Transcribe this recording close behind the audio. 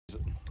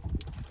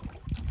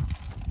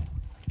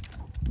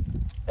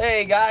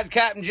Hey guys,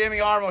 Captain Jimmy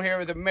Armel here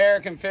with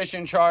American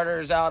Fishing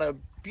Charters out of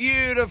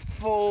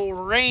beautiful,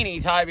 rainy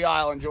Tybee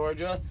Island,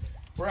 Georgia.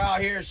 We're out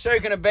here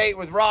soaking a bait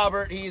with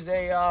Robert. He's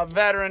a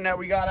veteran that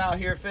we got out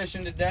here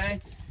fishing today.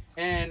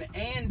 And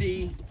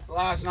Andy,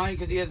 last night,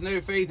 because he has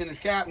no faith in his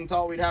captain,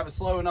 thought we'd have a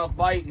slow enough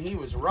bite, and he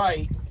was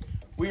right.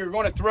 We are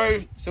going to throw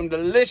some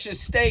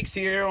delicious steaks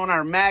here on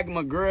our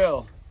MAGMA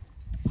grill.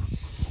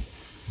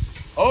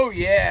 Oh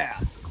yeah.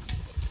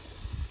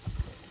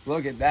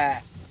 Look at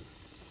that.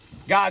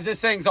 Guys,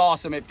 this thing's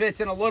awesome. It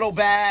fits in a little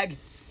bag.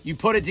 You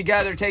put it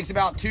together, it takes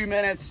about 2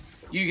 minutes.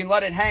 You can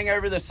let it hang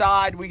over the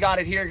side. We got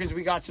it here because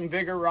we got some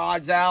bigger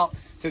rods out.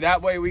 So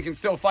that way we can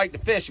still fight the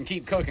fish and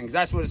keep cooking, because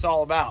that's what it's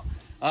all about.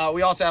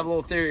 We also have a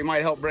little theory. It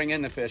might help bring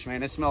in the fish,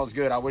 man. It smells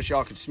good. I wish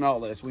y'all could smell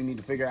this. We need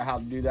to figure out how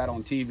to do that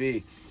on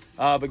TV.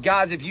 But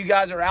guys, if you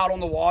guys are out on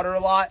the water a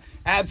lot,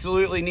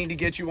 absolutely need to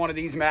get you one of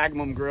these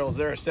Magnum grills.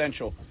 They're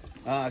essential.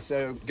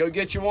 So go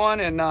get you one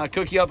and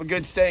cook you up a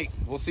good steak.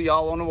 We'll see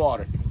y'all on the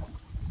water.